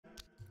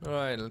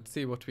Alright, let's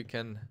see what we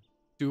can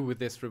do with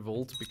this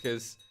revolt,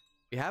 because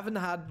we haven't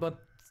had much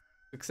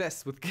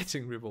success with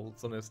getting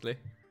revolts, honestly.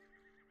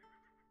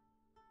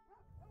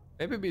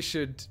 Maybe we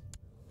should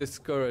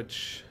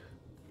discourage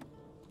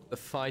the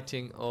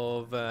fighting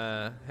of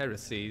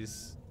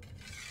heresies.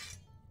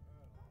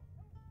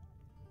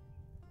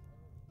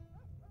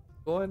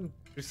 Go and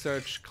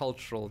research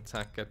cultural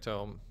attack at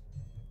home.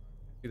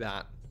 Do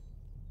that.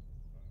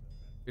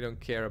 We don't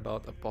care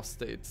about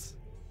apostates.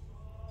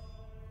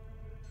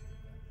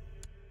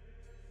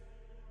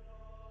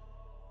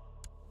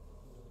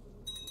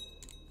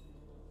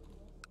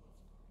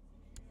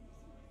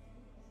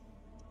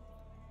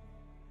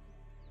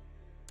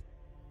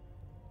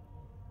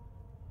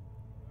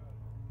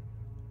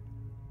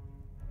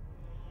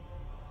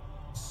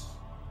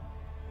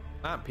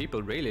 Man,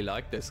 people really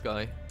like this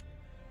guy.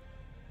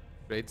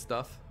 Great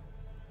stuff.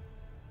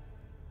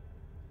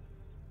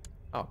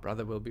 Our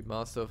brother will be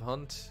master of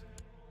hunt.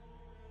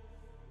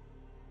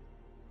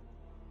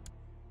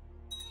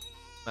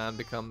 Man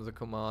becomes a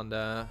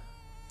commander.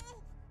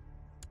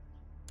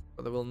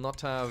 Brother will not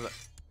have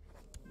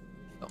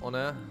the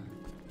honor.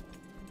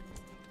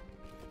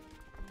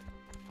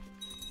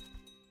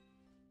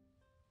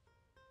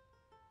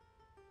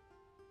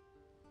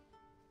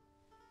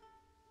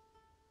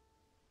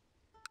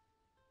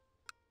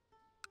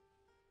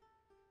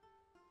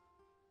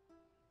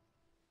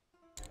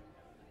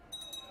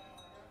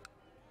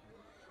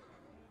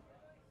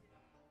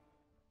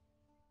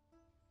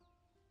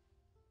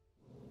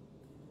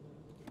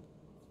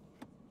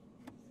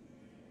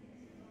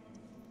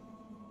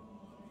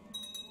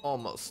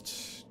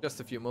 Almost. Just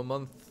a few more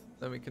months,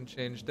 then we can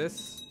change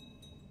this.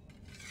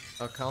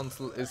 Our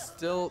council is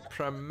still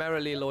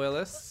primarily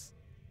loyalists.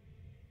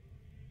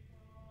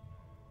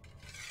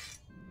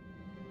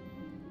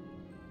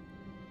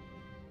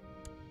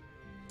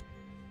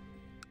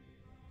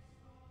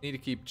 Need to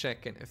keep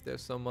checking if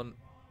there's someone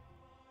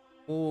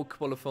more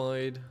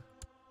qualified,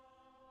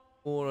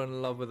 more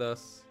in love with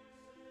us.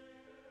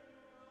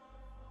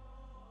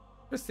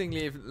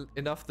 Interestingly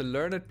enough, the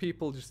learned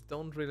people just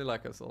don't really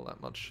like us all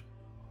that much.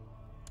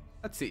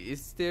 Let's see,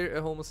 is there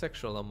a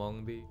homosexual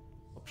among the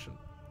option?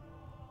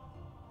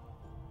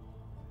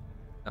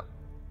 No.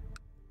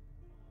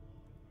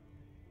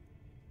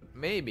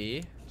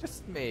 Maybe,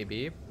 just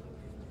maybe.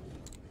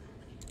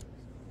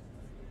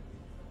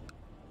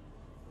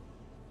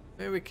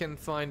 Maybe we can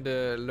find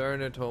a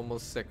learned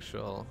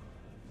homosexual.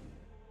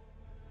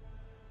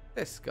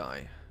 This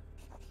guy.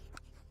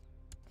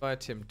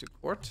 Invite him to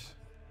court.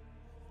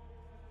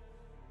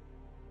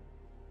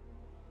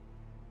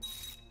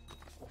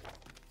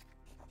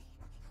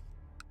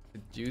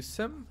 Seduce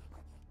him.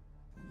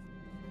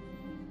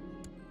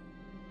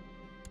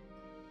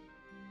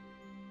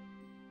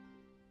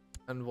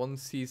 And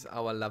once he's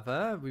our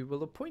lover, we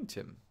will appoint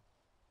him.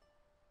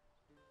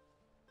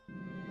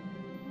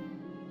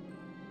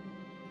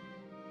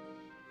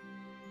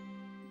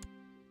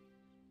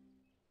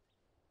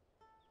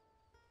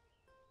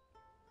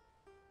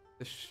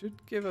 This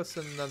should give us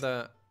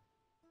another...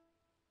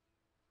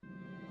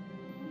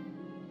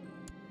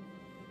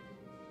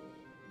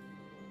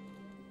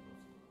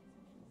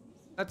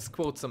 Let's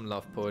quote some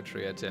love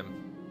poetry at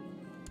him.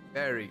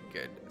 Very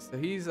good. So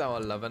he's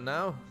our lover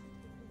now.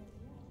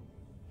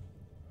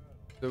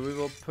 So we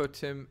will put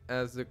him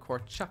as the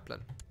court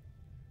chaplain.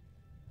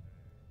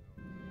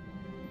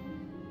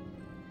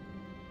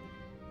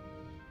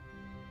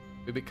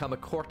 We become a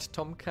court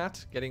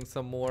tomcat, getting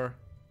some more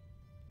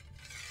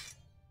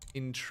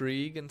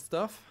intrigue and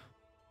stuff.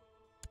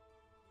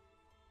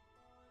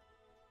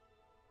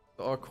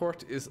 So our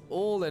court is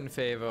all in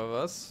favor of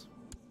us.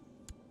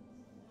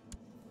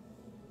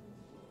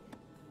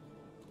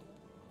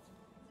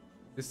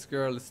 This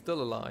girl is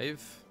still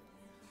alive.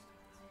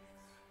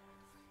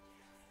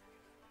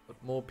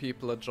 But more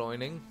people are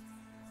joining.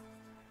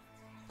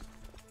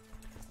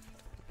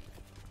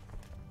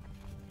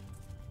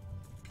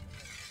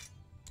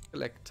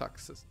 Collect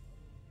taxes.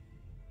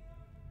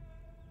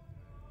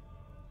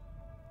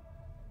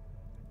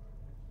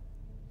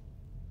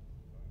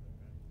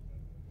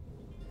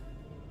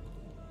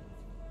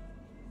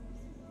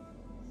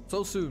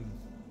 So soon.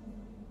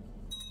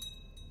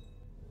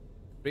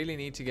 Really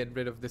need to get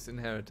rid of this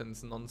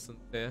inheritance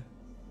nonsense there.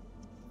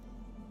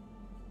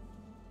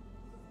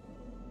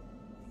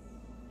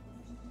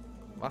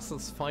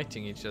 Vassals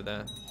fighting each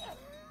other.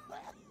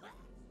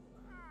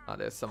 Ah,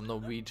 there's some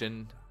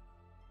Norwegian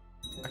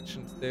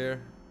actions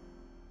there.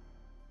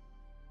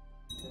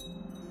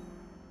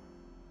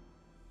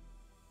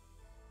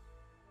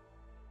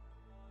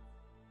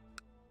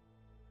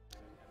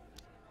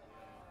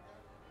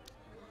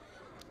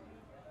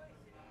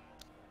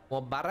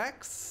 More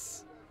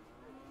barracks?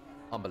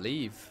 I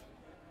believe.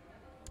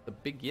 The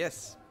big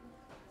yes.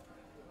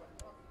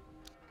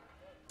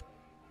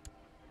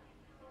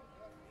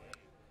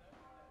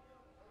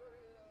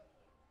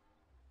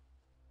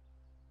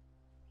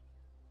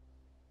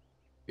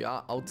 We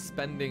are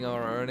outspending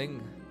our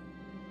earning.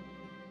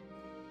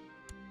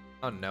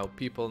 Oh no,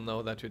 people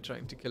know that we're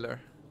trying to kill her.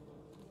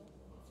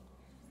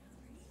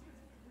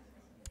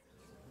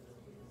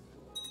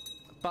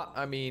 But,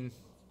 I mean...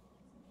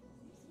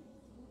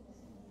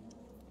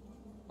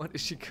 What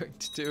is she going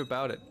to do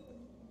about it?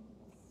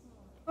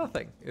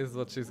 Nothing is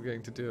what she's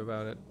going to do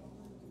about it.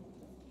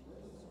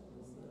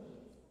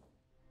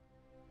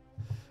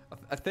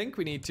 I think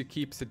we need to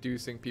keep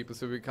seducing people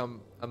so we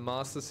become a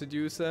master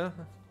seducer.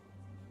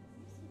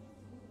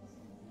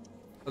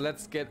 So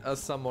let's get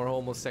us some more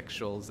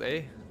homosexuals,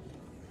 eh?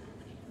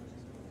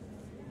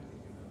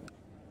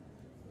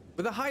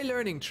 With a high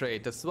learning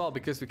trait as well,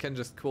 because we can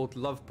just quote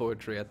love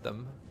poetry at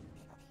them.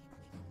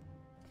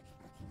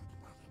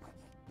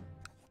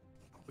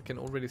 We can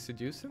already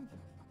seduce him?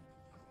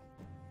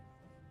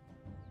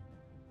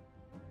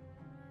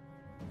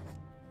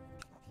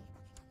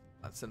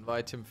 Let's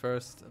invite him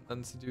first and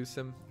then seduce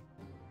him.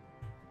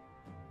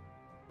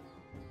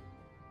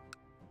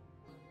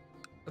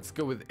 Let's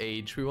go with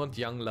age. We want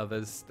young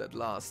lovers that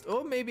last.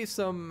 Or maybe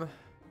some...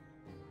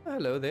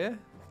 Hello there.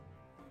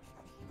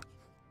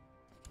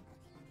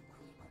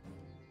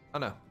 Oh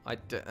no,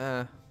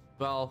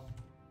 well,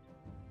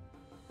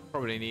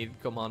 probably need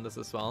commanders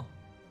as well.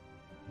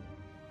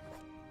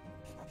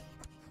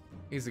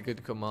 He's a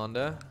good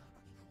commander.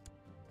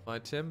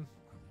 Fight him.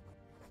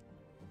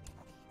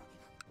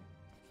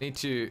 Need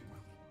to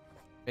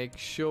make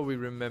sure we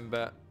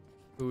remember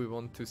who we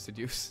want to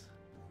seduce.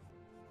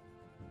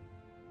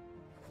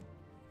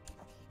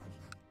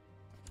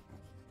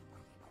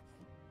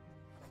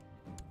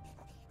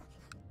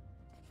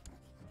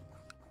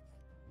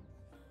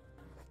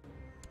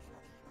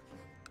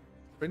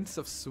 Prince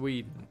of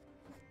Sweden.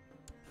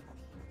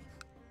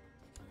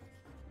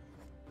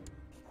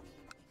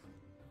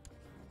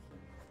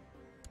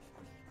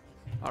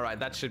 Alright,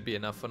 that should be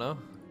enough for now.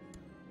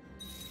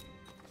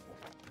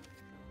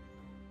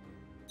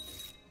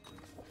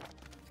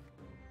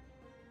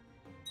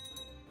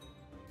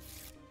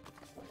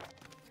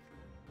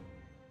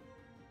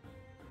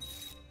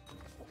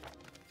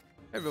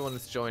 Everyone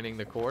is joining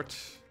the court.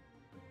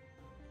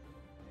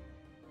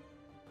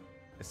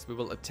 Yes, we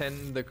will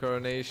attend the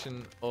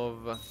coronation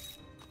of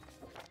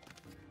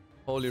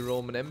Holy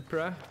Roman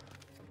Emperor.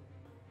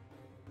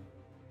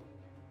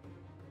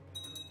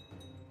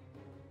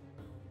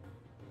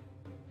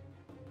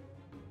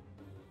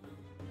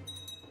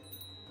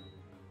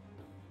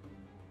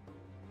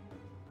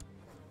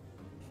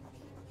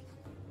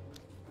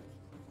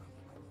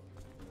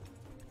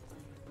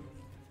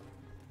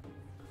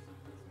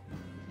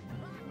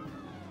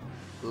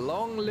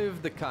 Long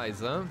live the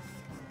Kaiser.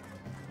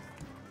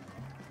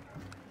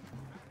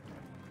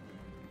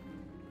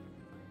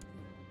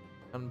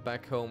 And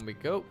back home we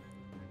go.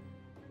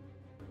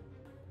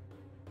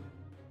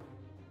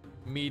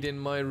 Meet in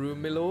my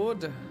room, my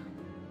lord.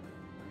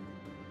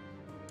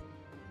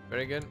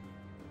 Very good.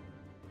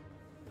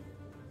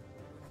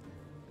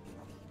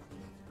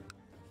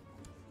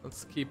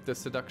 Let's keep the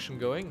seduction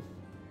going.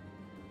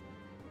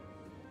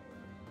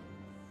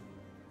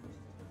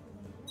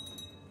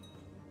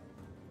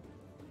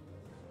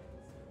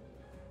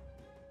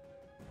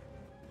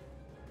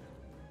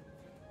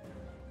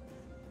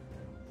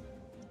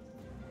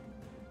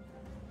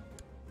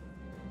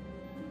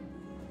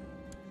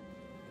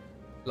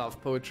 Love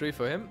poetry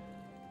for him.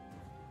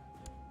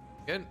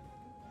 Again.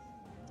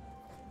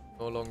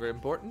 No longer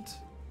important.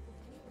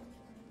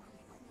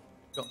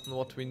 Gotten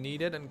what we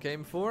needed and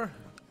came for.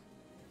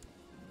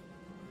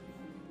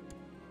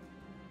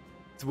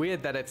 It's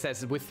weird that it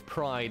says with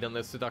pride on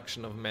the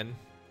seduction of men.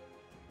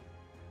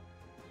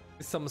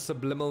 Some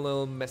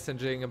subliminal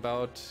messaging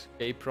about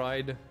gay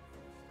pride.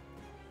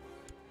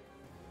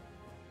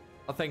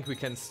 I think we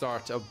can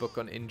start a book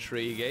on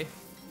intrigue, eh?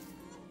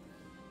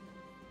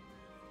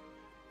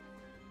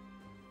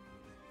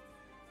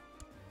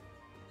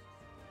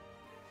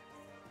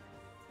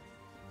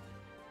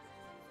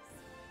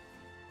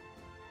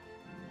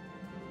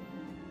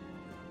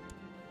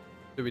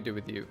 What do we do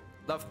with you?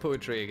 Love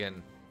poetry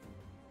again.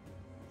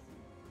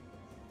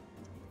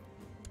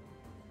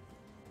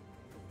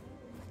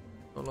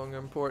 No longer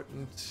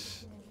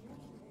important.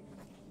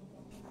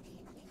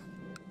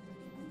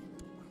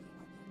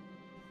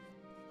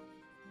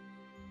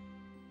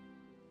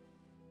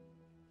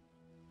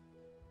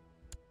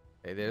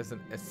 Okay, there's an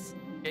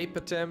escape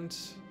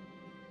attempt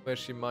where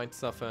she might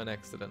suffer an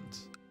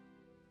accident.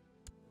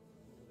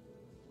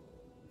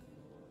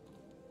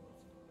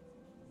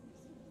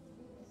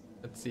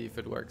 Let's see if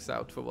it works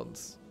out for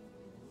once.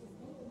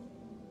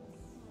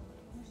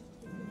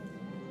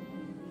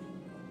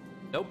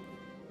 Nope.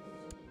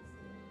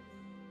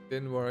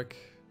 Didn't work.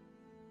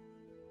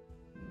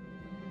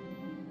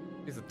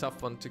 He's a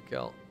tough one to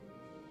kill.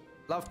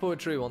 Love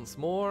poetry once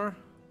more.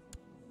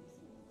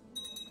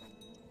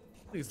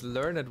 These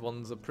learned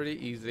ones are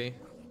pretty easy.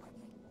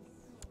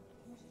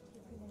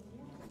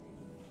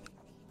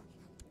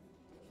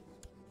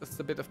 Just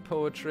a bit of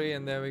poetry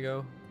and there we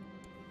go.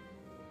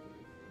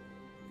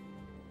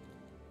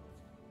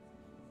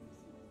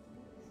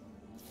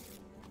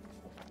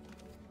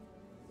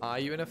 Are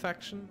you in a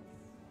faction?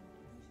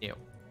 No.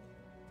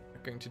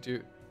 We're going to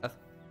do a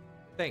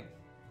thing.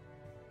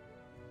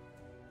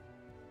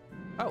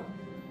 Oh.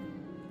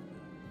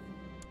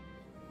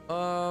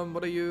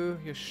 What are you?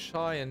 You're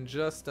shy and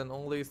just and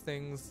all these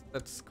things.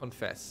 Let's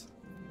confess.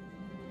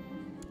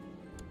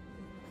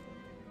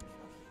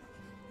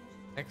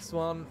 Next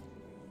one.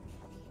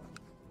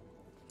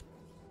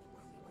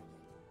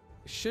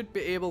 We should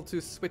be able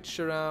to switch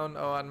around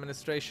our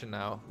administration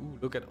now. Ooh,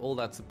 look at all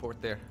that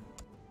support there.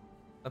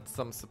 That's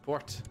some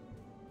support.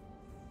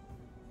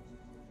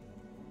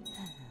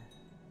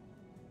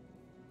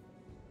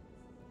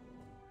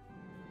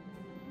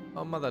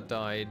 Our mother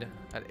died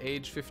at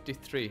age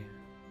 53.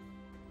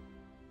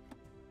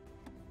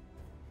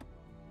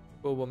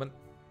 Poor woman.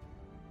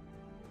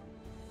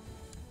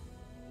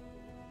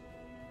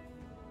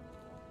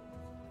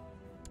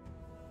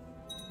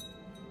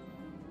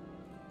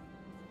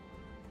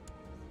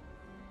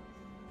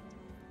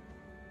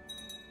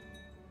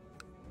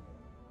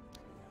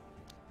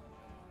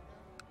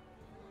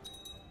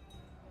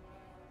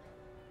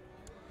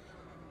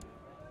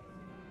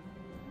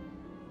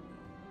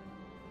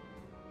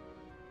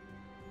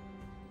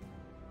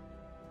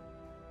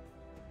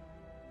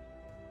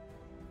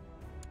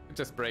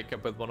 Just break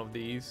up with one of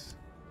these.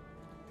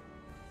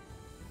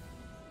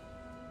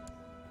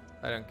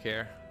 I don't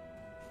care.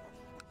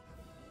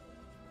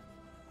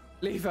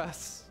 Leave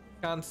us.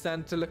 Can't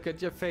stand to look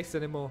at your face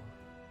anymore.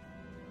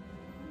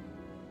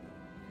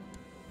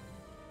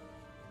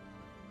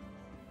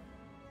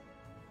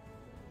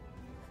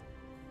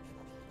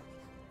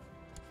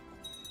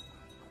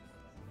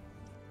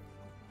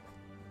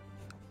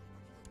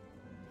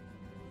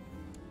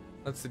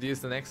 Let's seduce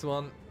the next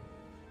one.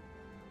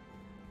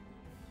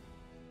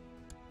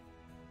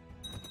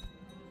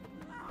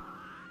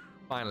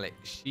 Finally,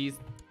 she's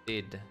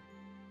dead.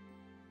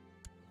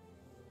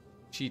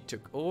 She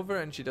took over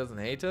and she doesn't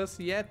hate us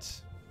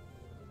yet.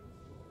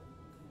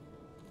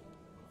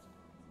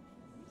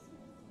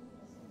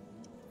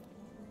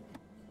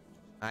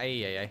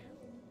 Aye, aye, aye.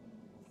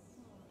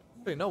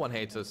 Wait, no one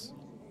hates us.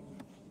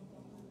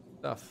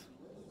 Stuff.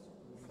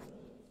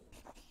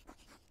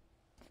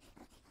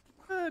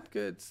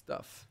 Good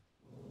stuff.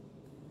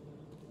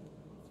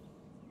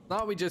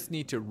 Now we just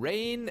need to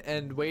reign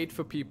and wait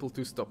for people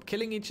to stop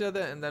killing each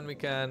other, and then we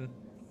can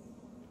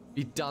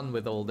be done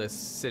with all this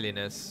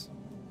silliness.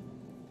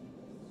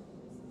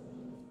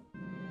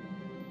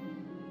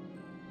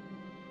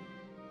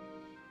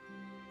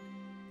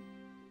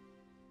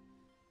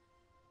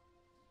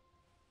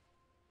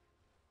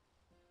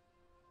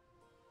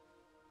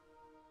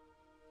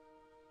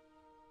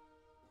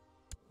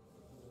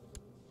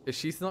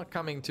 She's not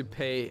coming to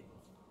pay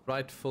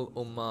rightful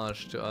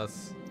homage to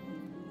us.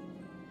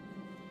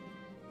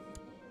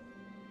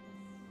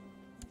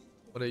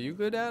 What are you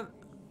good at?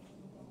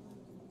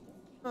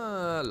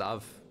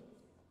 Love.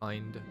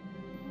 Mind.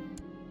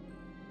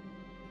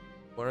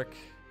 Work.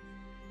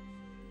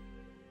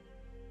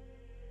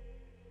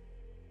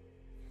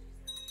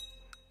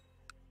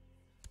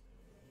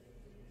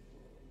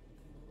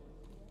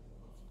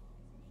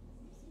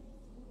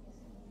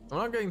 I'm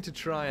not going to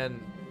try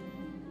and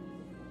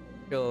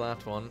kill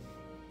that one.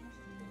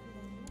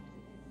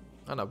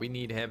 Oh no, we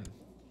need him.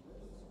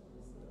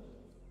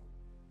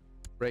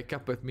 Break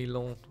up with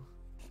Milan.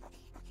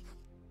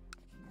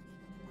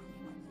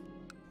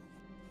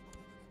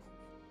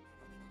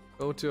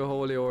 Go to a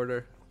holy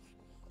order.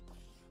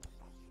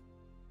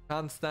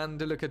 Can't stand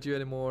to look at you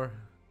anymore.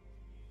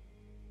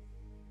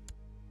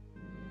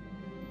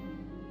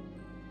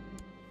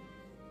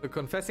 So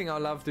confessing our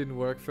love didn't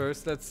work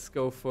first. Let's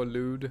go for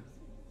lewd.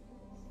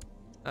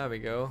 There we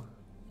go.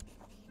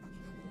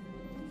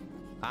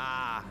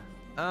 I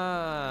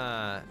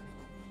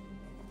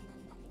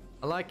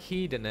like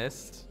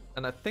hedonist,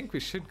 and I think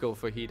we should go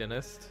for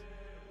hedonist.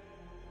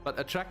 But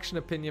attraction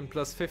opinion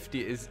plus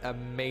 50 is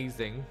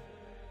amazing.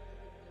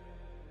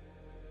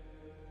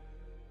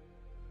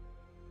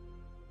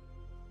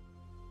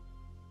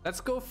 Let's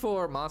go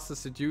for Master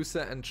Seducer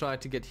and try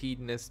to get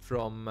hedonist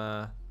from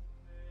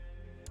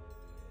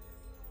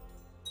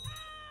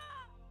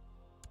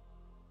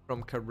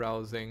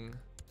carousing.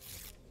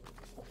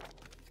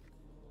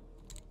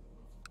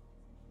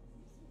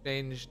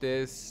 Change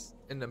this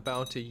in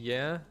about a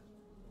year.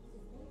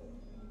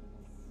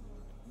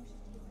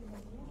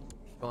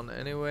 Gone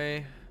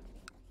anyway.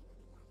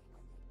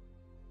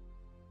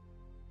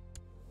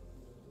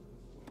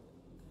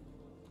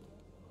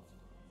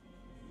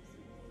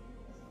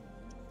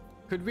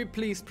 Could we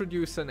please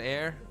produce an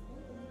heir?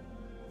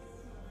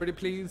 Pretty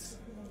please.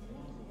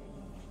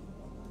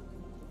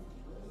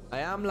 I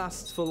am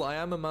lustful, I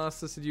am a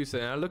master seducer.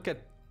 Now look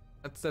at,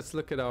 let's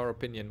look at our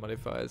opinion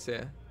modifiers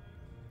here.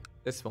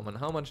 This woman,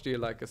 how much do you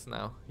like us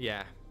now?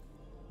 Yeah.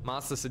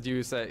 Master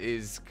seducer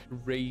is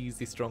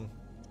crazy strong.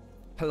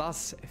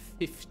 Plus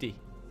 50.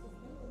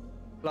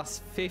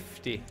 Plus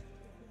 50.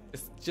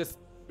 Just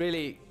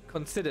really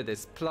consider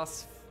this.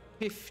 Plus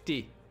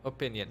 50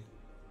 opinion.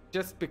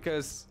 Just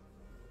because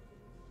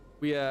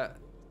we are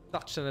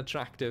such an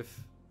attractive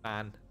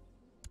man.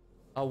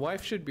 Our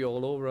wife should be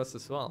all over us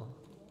as well.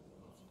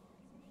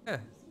 Yeah,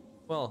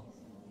 well,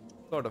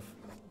 sort of.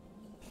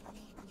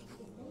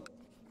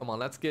 Come on,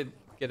 let's get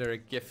her a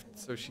gift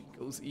so she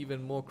goes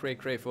even more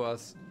cray-cray for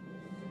us.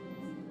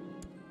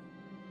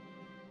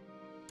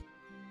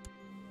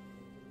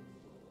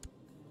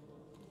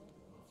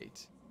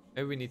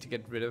 Maybe we need to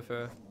get rid of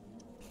her.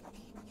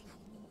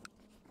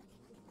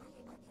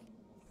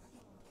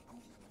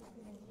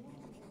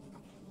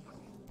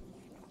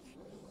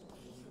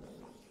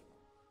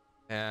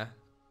 Yeah.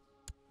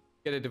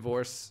 Get a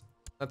divorce.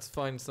 Let's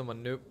find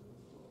someone new.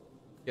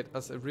 Get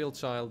us a real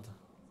child.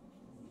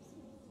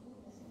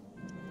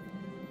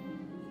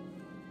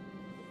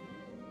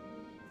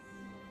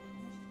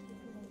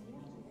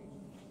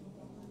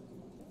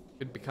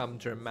 Could become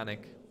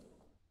Germanic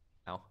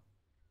now.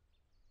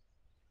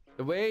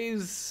 The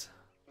ways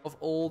of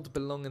old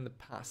belong in the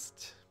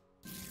past.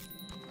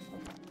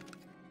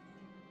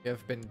 We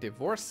have been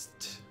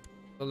divorced,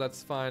 so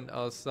let's find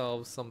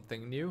ourselves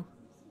something new.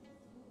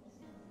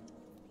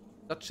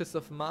 Duchess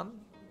of Man?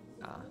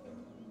 Nah.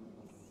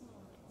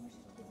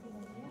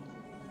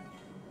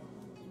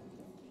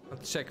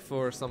 Let's check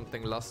for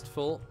something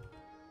lustful.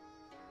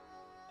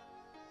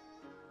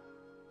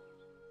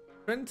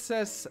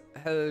 Princess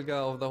Helga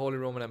of the Holy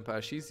Roman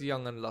Empire. She's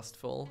young and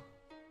lustful.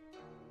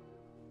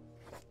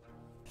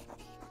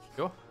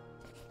 Go.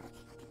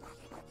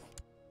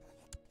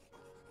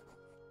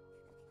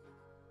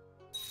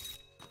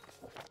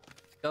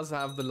 Does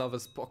have the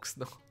lover's box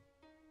though.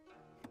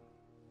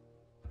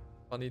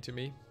 Funny to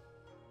me.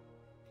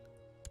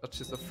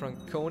 Duchess of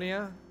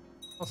Franconia.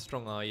 How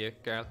strong are you,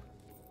 girl?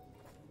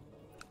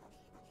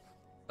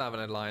 I have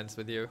an alliance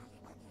with you.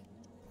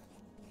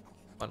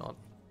 Why not?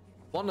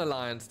 One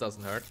alliance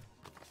doesn't hurt.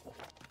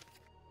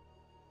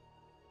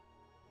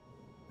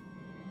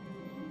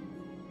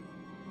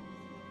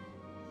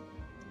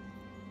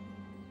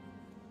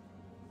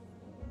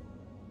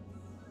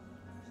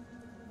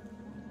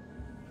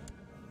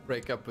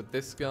 Break up with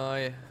this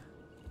guy.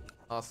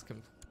 Ask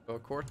him to go to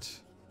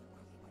court.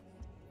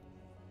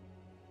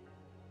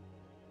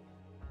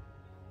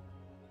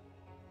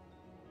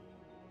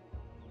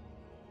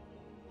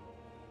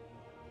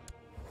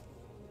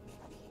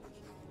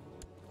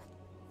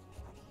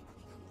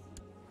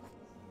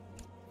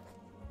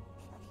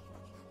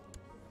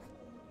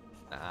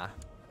 Nah,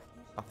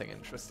 nothing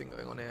interesting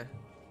going on here.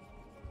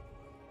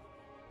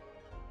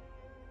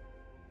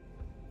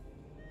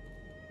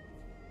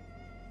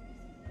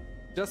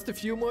 Just a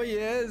few more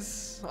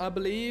years, I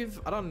believe.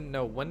 I don't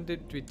know, when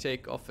did we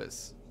take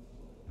office?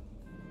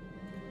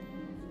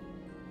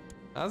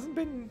 Hasn't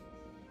been...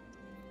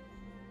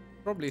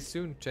 Probably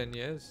soon, 10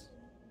 years.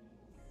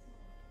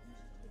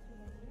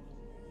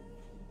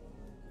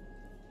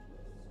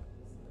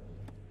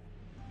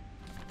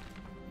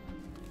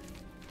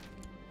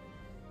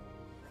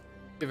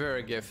 Give her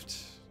a gift,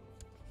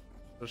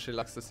 so she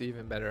likes us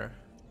even better.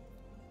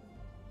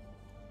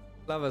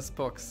 Lover's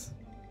box.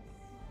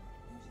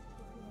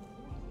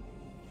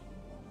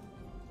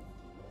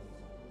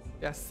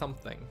 Yes,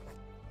 something.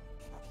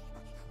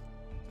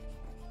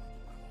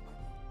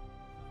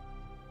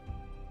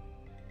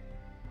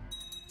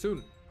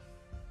 Soon.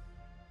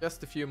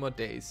 Just a few more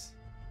days.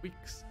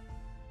 Weeks.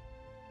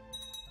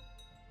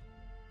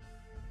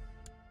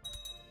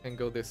 Can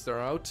go this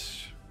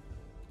route.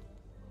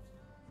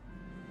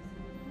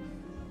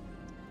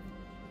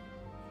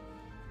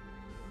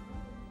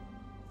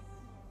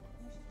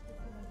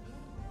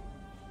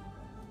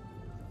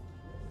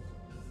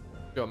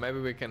 Sure,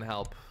 maybe we can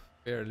help.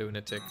 We're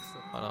lunatics, so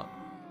why not?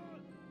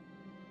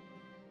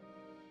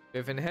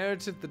 We've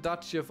inherited the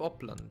Duchy of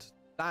Uppland.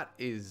 That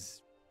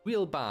is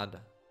real bad.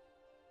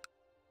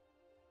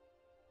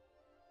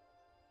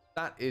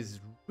 That is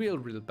real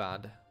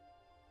bad.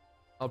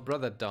 Our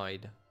brother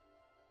died.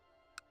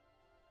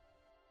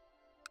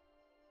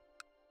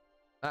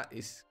 That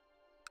is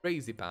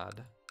crazy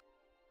bad.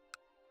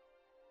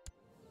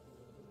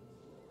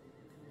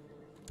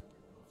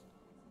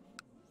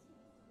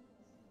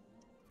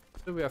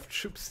 Do we have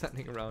troops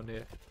standing around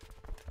here?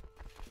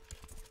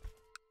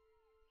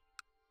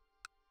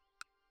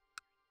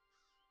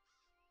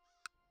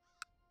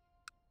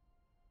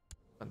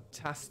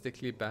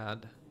 Fantastically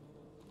bad.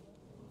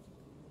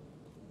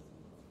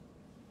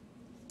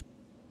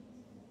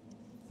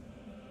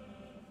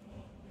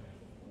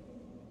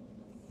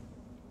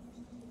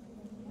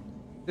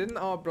 Didn't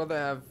our brother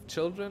have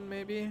children,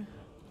 maybe?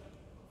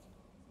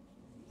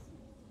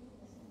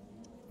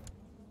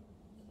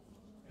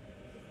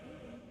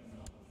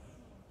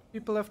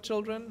 People have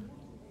children?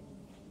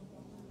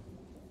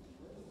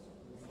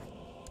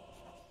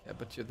 Yeah,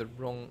 but you're the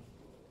wrong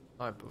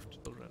type of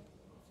children.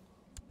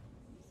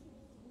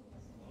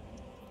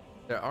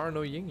 There are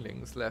no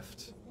younglings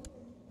left.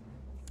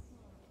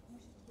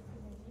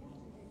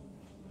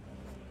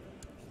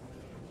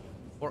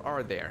 Or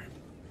are there?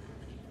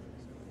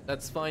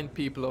 Let's find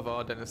people of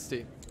our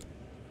dynasty.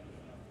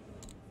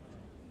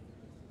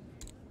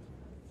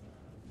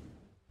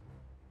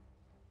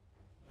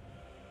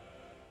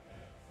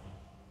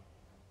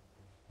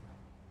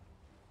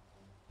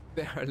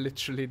 There are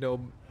literally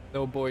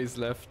no boys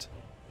left.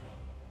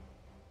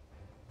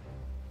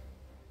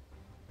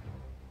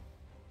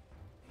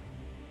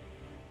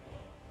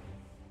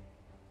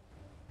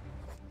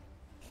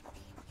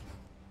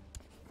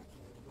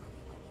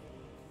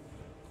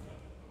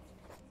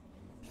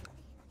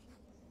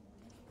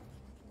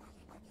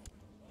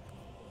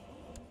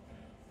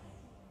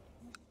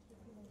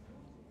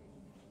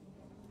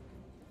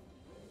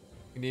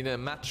 We need a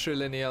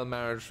matrilineal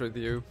marriage with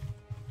you.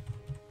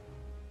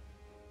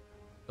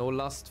 No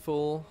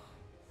lustful.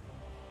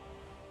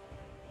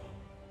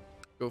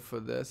 Go for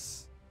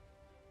this.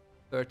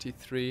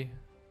 33.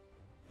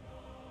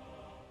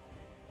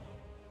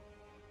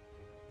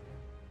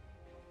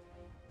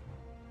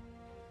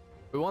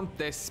 We want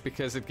this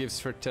because it gives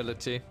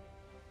fertility.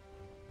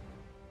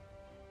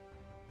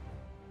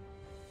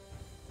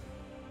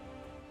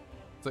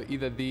 So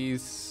either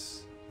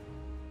these,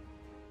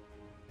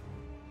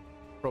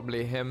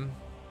 probably him.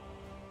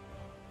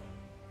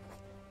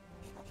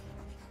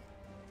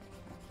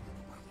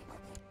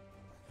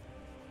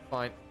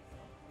 Fine.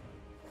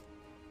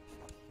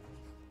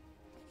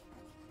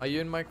 Are you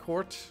in my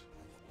court?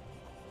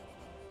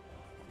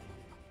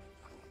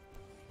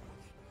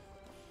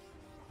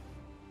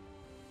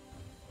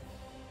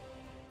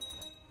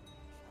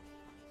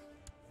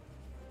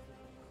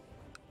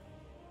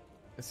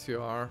 Yes,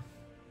 you are.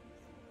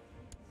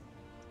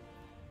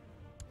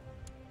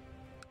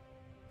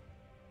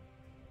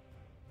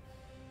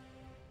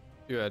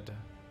 Good.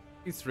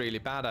 He's really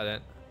bad at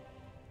it.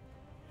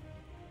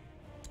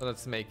 So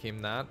let's make him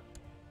that.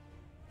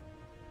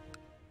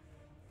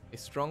 Any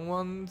strong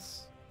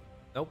ones?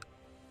 Nope.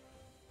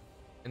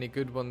 Any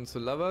good ones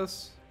who love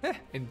us? Heh,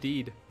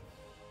 indeed.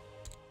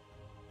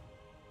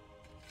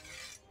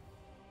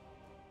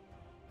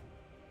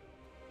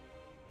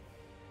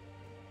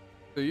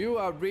 So you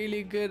are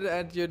really good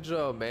at your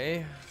job,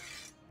 eh?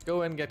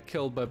 Go and get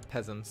killed by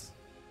peasants.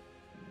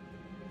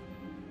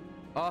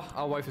 Oh,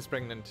 our wife is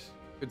pregnant.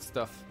 Good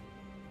stuff.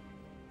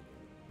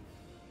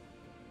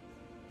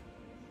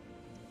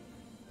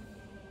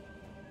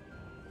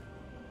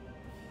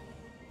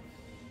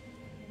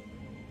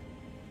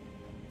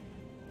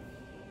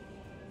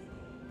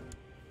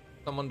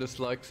 Someone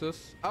dislikes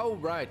us. Oh,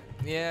 right.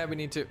 Yeah, we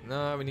need to...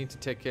 No, we need to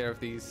take care of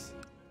these.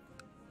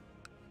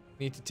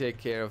 Need to take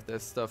care of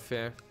this stuff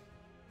here.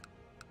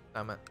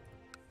 Damn it.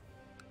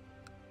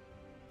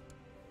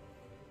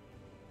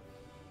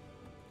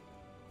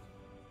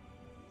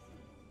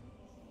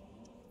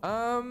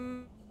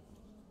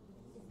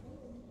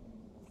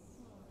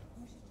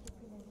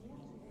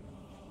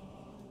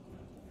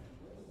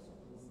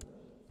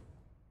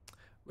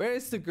 Where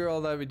is the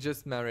girl that we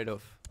just married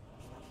off?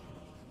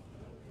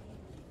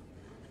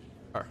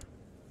 Her.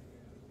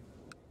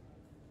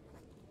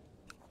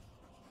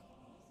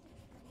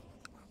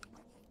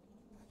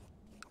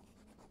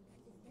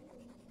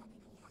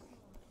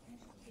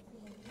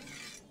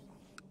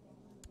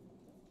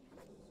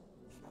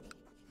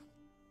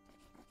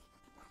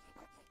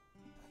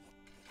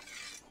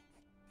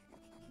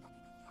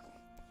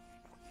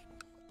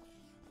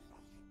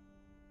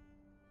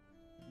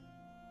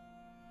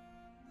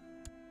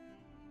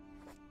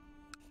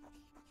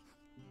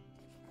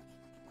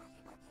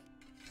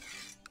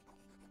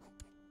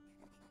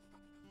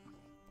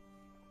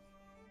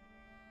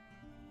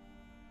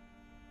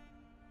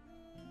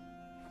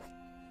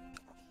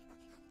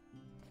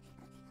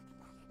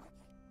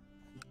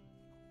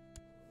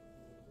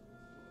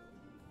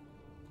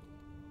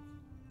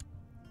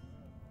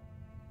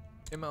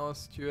 Him our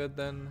steward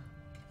then.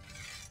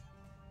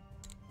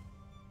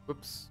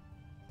 Whoops.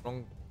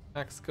 Wrong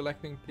tax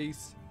collecting,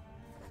 please.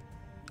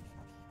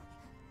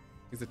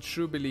 He's a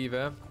true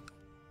believer.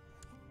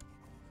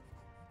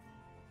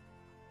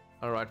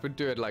 Alright, we'll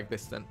do it like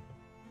this then.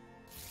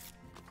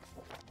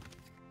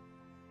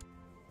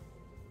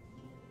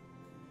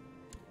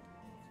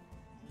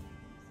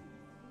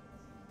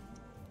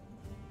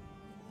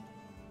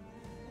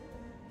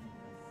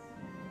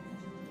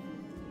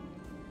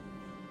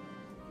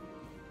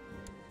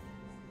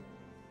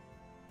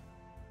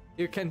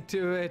 You can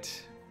do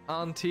it,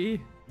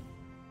 auntie.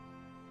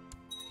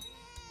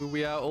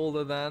 We are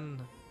older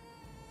than.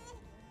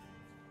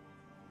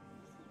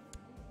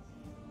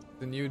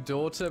 The new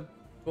daughter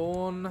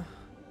born.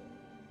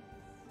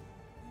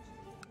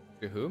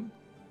 To whom?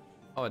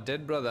 Oh, a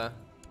dead brother.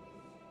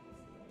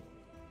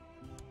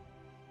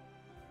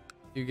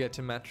 You get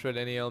a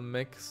matrilineal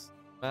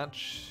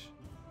match.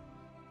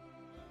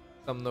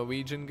 Some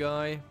Norwegian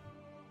guy.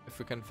 If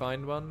we can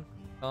find one.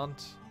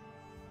 Can't.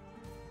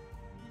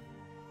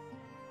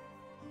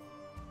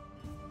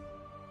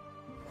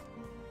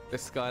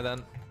 This guy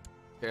then.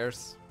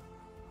 Cares.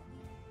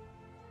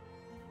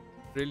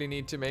 Really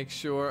need to make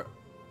sure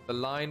the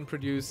line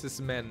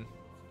produces men.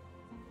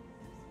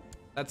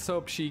 Let's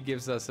hope she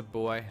gives us a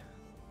boy.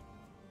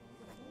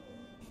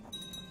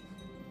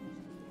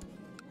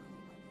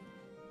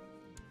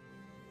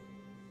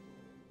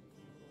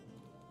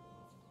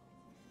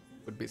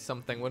 Would be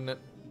something, wouldn't it?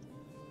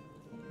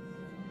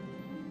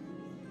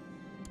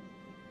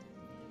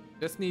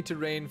 Just need to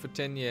reign for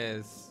 10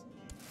 years.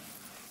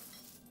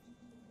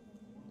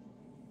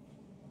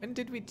 When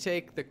did we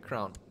take the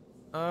crown?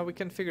 We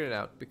can figure it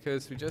out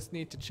because we just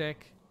need to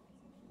check.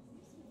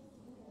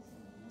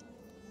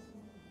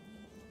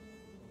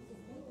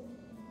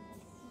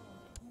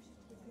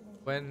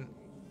 When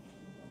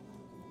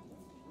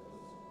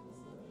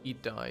he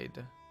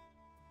died.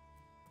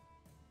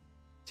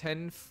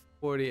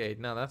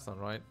 1048. No, that's not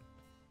right.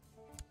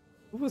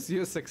 Who was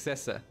your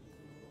successor?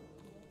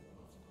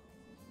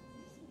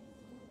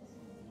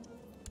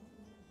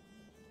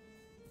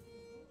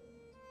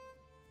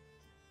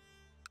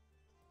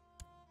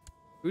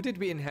 Who did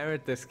we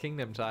inherit this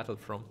kingdom title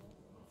from?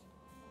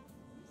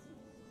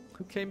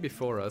 Who came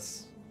before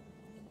us?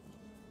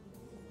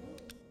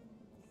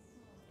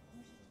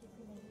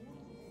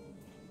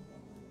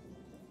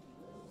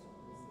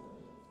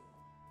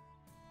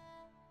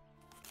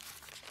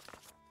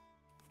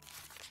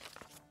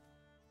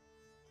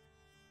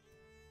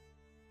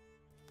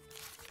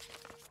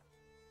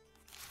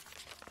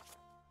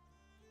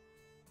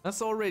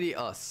 That's already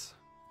us.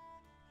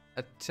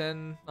 At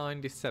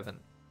 1097.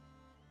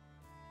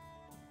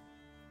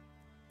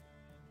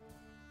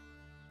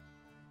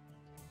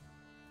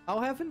 How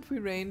haven't we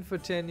reigned for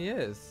 10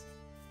 years?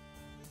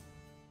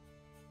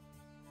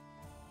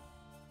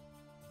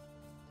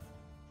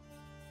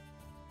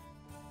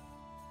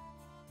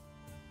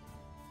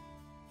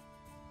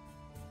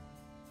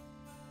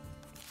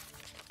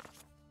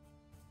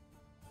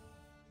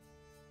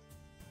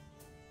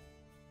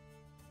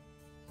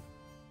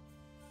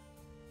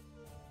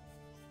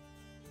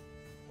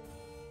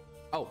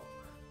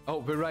 Oh,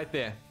 we're right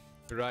there.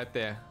 We're right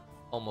there.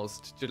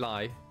 Almost.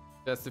 July.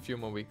 Just a few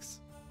more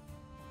weeks.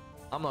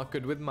 I'm not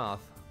good with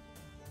math.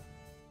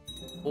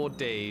 Or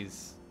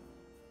days.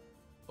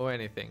 Or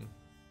anything.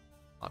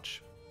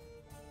 Much.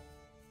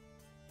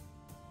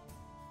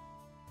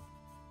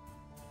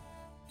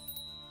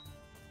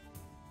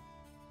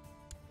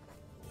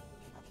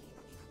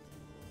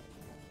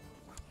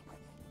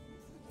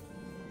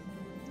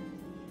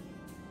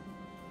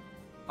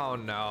 Oh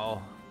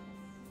no.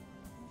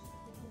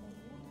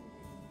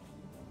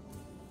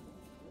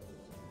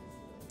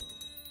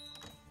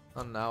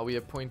 Oh, now we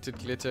appointed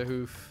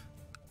Glitterhoof.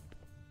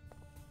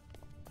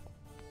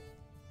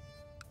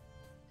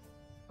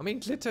 I mean,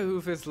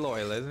 Glitterhoof is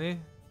loyal, isn't he?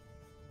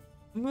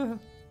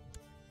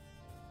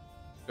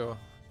 Sure.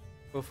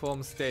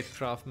 Perform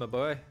statecraft, my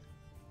boy.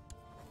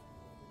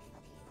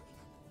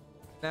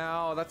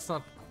 No, that's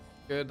not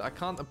good. I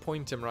can't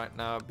appoint him right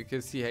now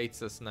because he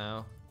hates us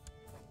now.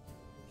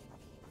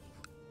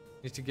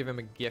 Need to give him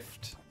a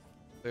gift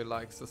so he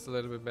likes us a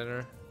little bit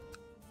better.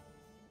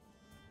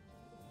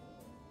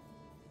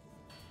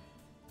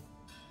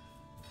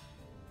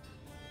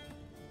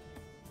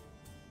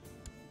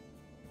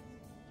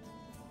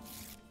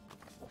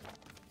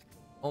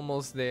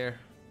 Almost there.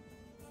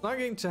 Not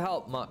going to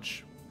help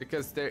much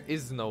because there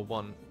is no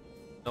one.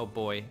 No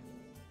boy.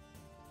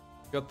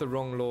 Got the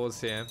wrong laws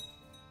here.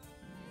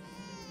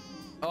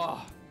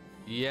 Oh,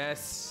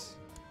 yes.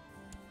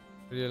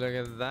 Will you look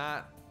at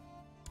that?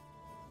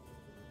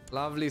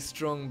 Lovely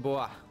strong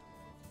boy.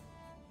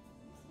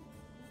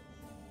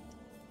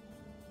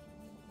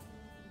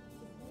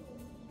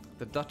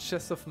 The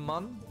Duchess of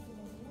Mun?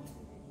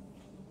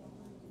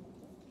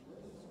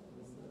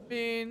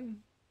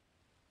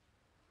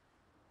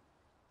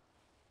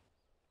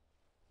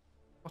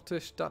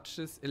 Scottish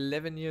Duchess,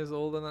 11 years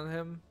older than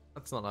him?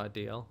 That's not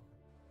ideal.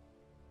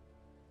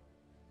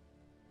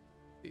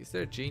 Is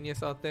there a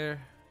genius out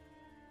there?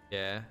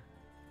 Yeah.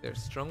 There's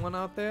a strong one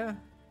out there?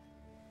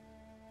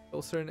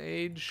 Closer in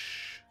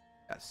age?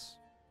 Yes.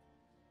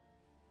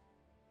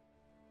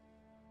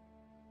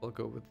 I'll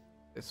go with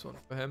this one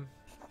for him.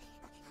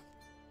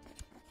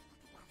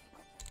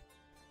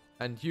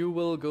 And you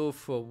will go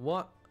for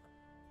what?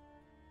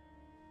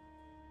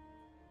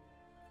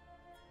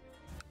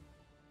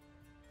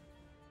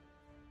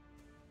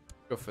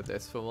 Go for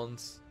this for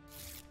once.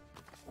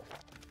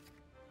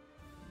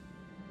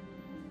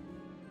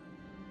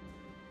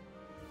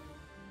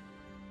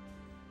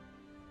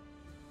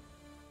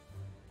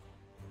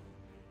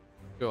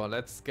 Sure,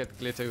 let's get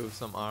Glitter with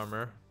some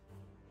armor.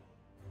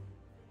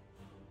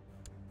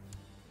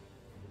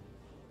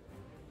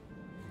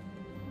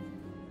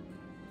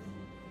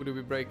 Who do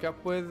we break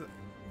up with?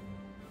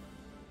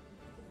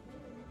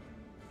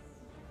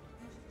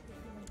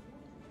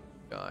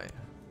 Guy.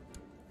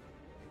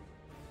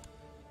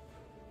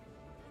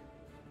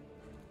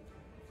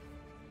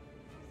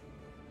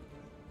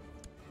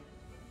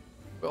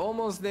 We're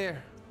almost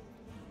there.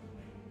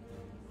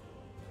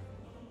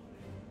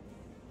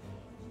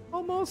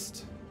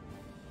 Almost.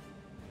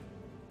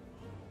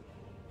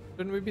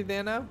 Shouldn't we be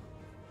there now?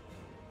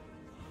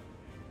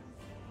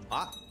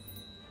 Ah.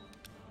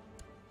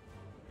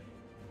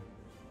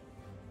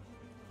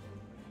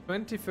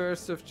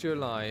 21st of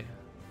July.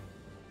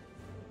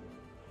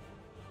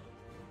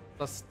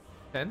 Plus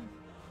 10?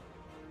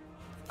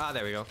 Ah,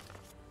 there we go.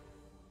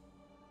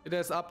 It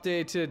has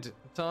updated.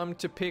 Time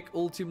to pick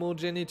Ultimo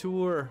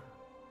Genitor.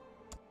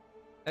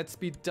 Let's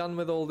be done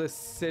with all this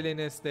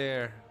silliness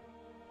there.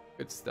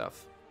 Good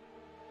stuff.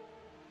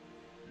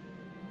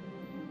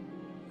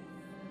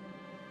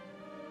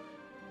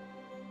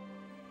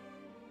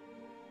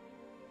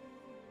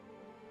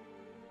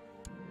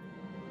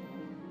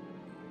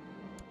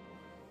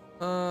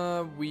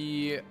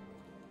 We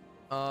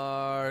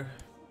are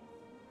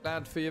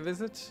glad for your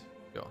visit.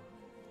 Sure.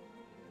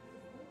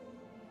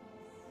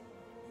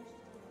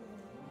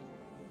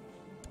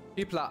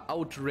 People are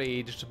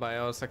outraged by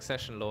our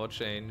succession law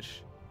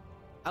change.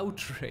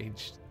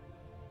 Outraged.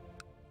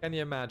 Can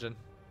you imagine?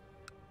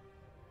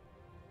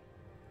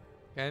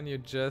 Can you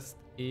just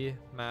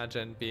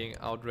imagine being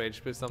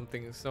outraged with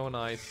something so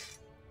nice?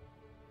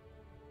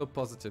 So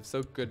positive,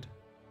 so good.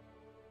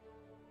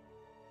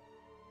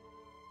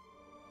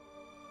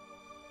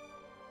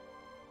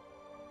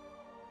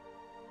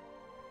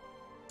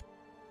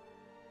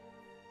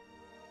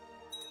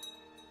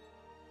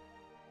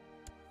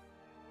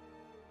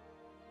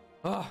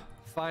 Oh,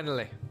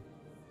 finally.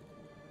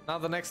 Now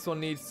the next one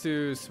needs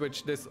to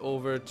switch this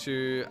over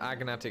to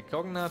agnatic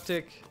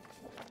cognatic.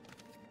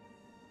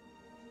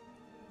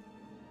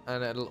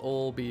 And it'll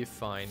all be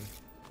fine.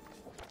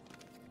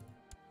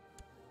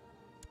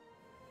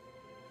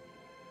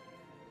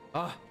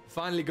 Ah,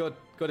 finally got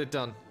it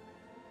done.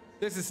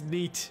 This is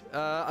neat.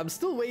 I'm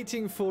still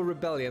waiting for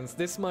rebellions.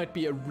 This might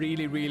be a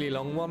really, really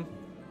long one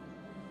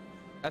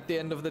at the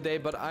end of the day,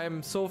 but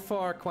I'm so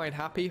far quite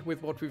happy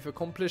with what we've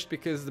accomplished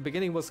because the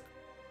beginning was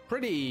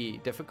pretty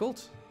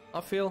difficult,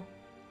 I feel.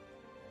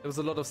 There was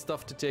a lot of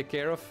stuff to take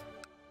care of.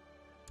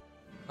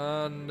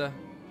 And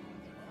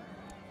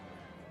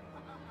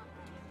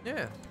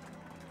yeah.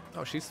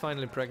 Oh, she's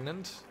finally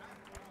pregnant.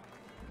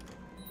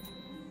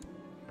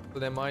 So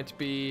there might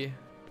be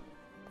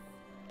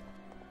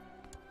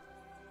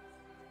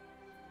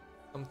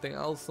something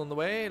else on the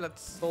way.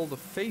 Let's hold a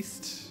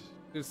feast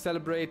to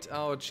celebrate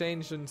our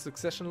change in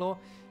succession law.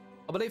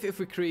 I believe if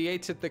we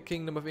created the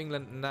Kingdom of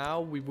England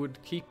now, we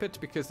would keep it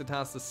because it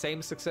has the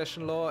same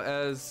succession law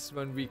as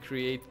when we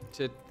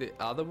created the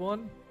other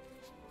one.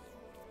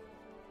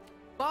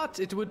 But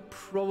it would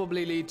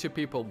probably lead to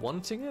people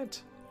wanting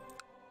it.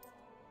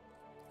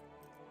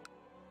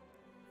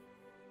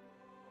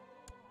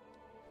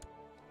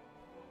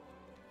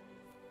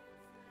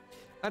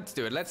 Let's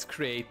do it. Let's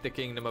create the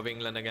Kingdom of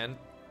England again.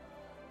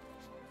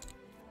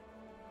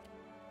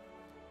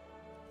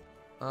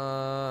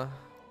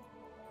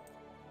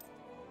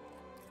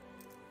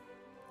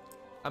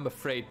 I'm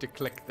afraid to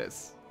click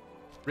this.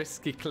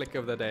 Risky click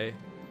of the day.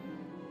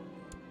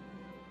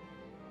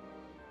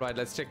 Right,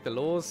 let's check the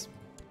laws.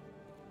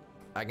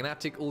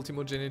 Agnatic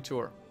Ultimo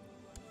Genitor.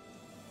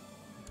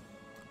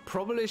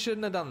 Probably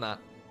shouldn't have done that.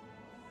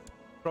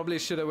 Probably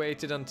should have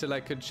waited until I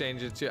could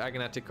change it to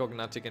Agnatic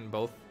Cognatic in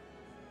both.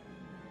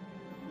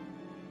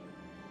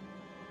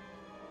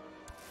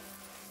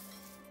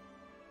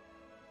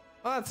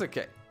 Oh, that's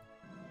okay.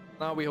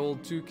 Now we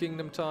hold 2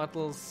 kingdom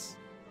titles.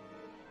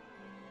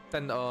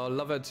 Send our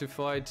lover to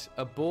fight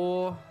a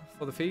boar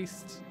for the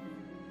feast.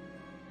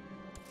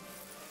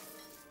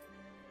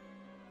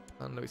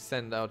 And we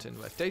send out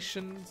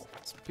invitations.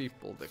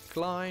 People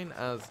decline,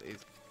 as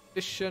is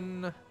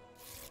tradition.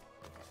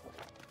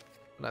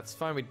 That's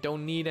fine, we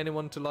don't need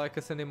anyone to like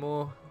us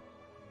anymore.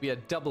 We are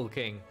double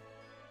king.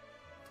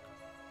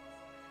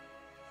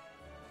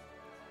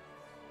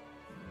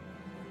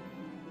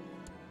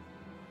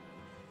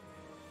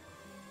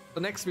 So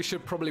next we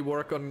should probably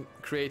work on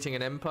creating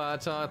an empire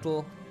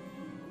title.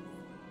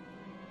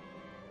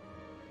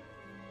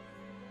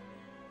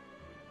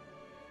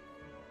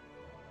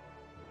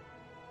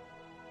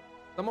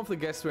 Some of the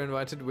guests were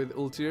invited with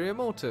ulterior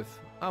motive.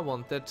 I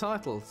want their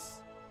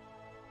titles.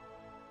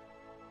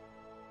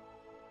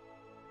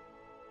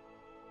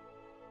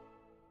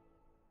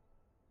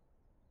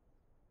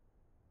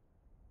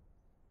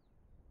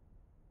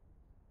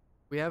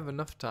 We have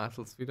enough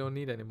titles, we don't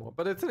need any more.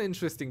 But it's an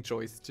interesting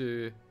choice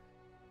to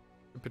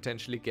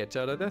potentially get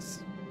out of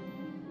this.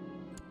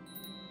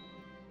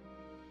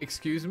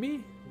 Excuse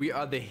me? We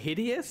are the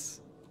hideous?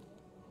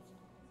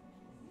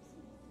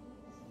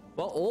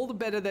 Well, all the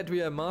better that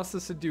we are Master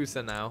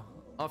Seducer now.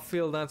 I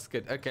feel that's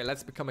good. Okay,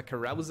 let's become a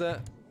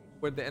carouser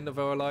for the end of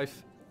our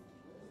life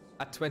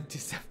at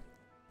 27.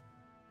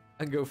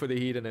 And go for the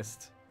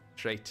hedonist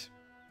trait.